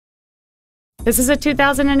This is a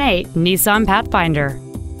 2008 Nissan Pathfinder.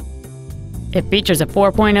 It features a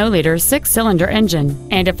 4.0-liter six-cylinder engine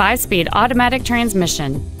and a 5-speed automatic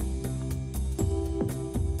transmission.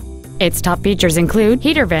 Its top features include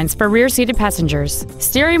heater vents for rear-seated passengers,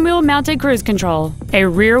 steering wheel-mounted cruise control, a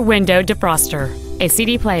rear window defroster, a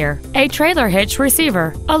CD player, a trailer hitch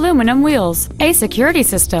receiver, aluminum wheels, a security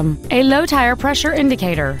system, a low tire pressure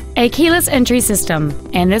indicator, a keyless entry system,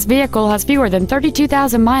 and this vehicle has fewer than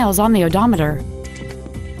 32,000 miles on the odometer.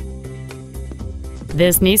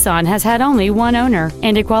 This Nissan has had only one owner,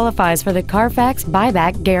 and it qualifies for the Carfax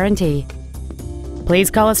buyback guarantee.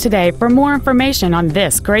 Please call us today for more information on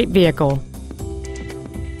this great vehicle.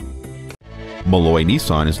 Melloy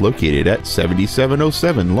Nissan is located at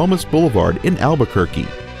 7707 Lomas Boulevard in Albuquerque.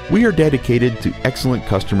 We are dedicated to excellent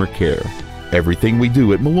customer care. Everything we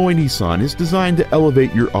do at Melloy Nissan is designed to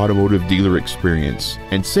elevate your automotive dealer experience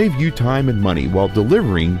and save you time and money while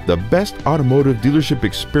delivering the best automotive dealership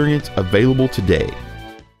experience available today.